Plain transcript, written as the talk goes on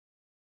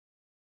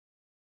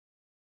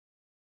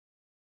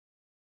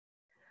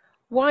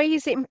Why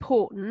is it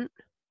important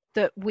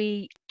that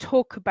we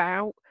talk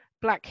about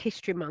Black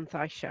History Month,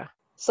 Aisha?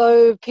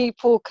 So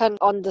people can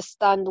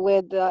understand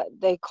where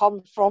they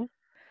come from.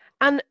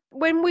 And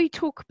when we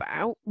talk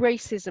about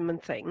racism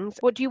and things,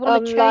 what do you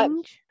want to Like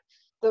change?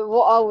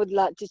 what I would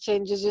like to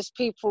change is just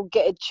people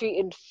getting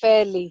treated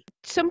fairly.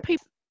 Some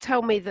people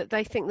tell me that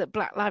they think that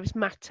Black Lives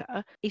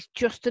Matter is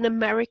just an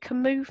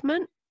American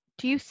movement.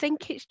 Do you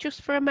think it's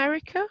just for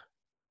America?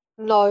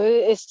 No,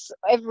 it's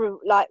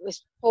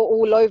it's for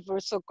all over.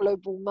 It's a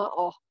global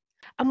matter.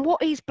 And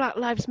what is Black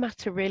Lives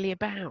Matter really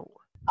about?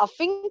 I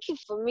think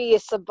for me,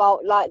 it's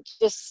about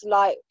just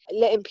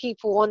letting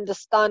people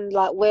understand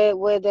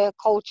where their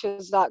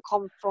cultures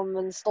come from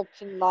and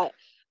stopping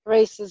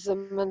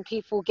racism and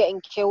people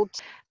getting killed.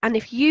 And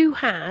if you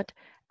had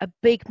a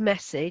big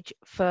message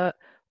for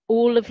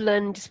all of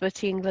Learning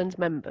Disability England's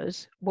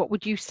members, what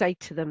would you say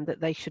to them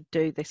that they should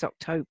do this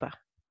October?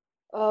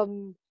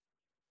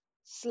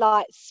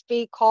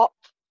 Speak up,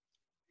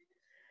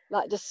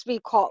 just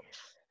speak up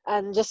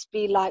and just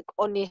be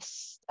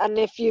honest. And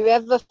if you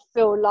ever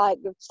feel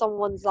if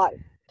someone's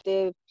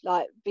they're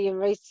being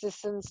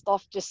racist and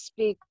stuff, just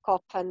speak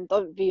up and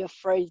don't be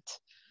afraid.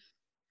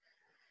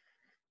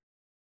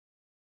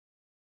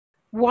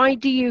 Why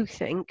do you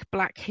think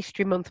Black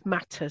History Month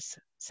matters,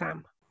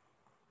 Sam?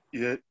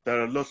 Yeah,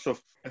 there are lots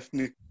of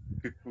ethnic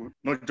people,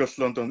 not just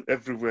London,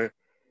 everywhere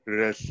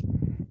else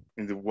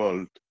in the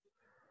world.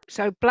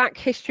 So Black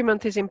History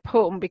Month is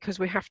important because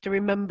we have to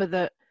remember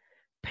that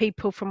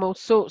people from all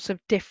sorts of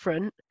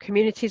different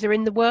communities are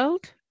in the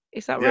world.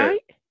 Is that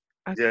right?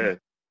 Okay. Yeah.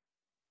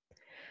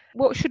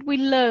 What should we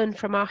learn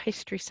from our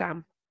history,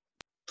 Sam?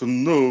 To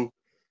know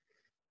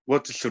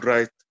what is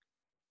right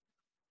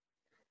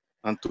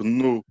and to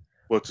know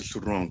what is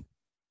wrong.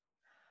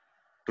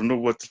 To know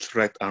what is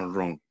right and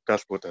wrong.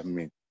 That's what I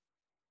mean.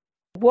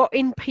 What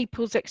in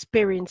people's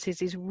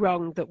experiences is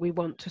wrong that we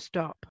want to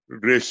stop?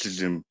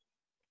 Racism.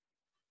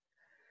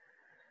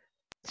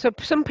 So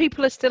some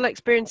people are still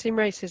experiencing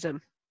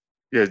racism?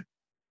 Yeah.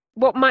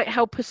 What might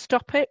help us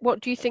stop it? What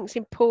do you think is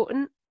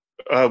important?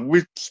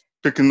 With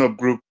Picking Up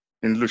Group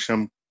in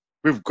Lewisham,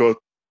 we've got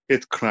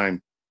hate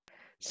crime.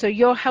 So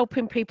you're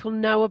helping people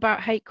know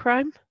about hate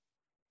crime?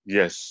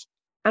 Yes.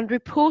 And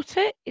report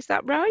it, is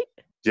that right?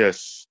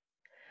 Yes.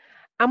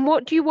 And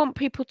what do you want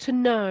people to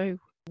know?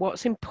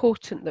 What's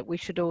important that we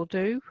should all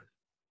do?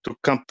 To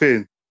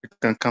campaign. We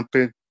can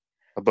campaign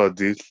about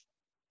this.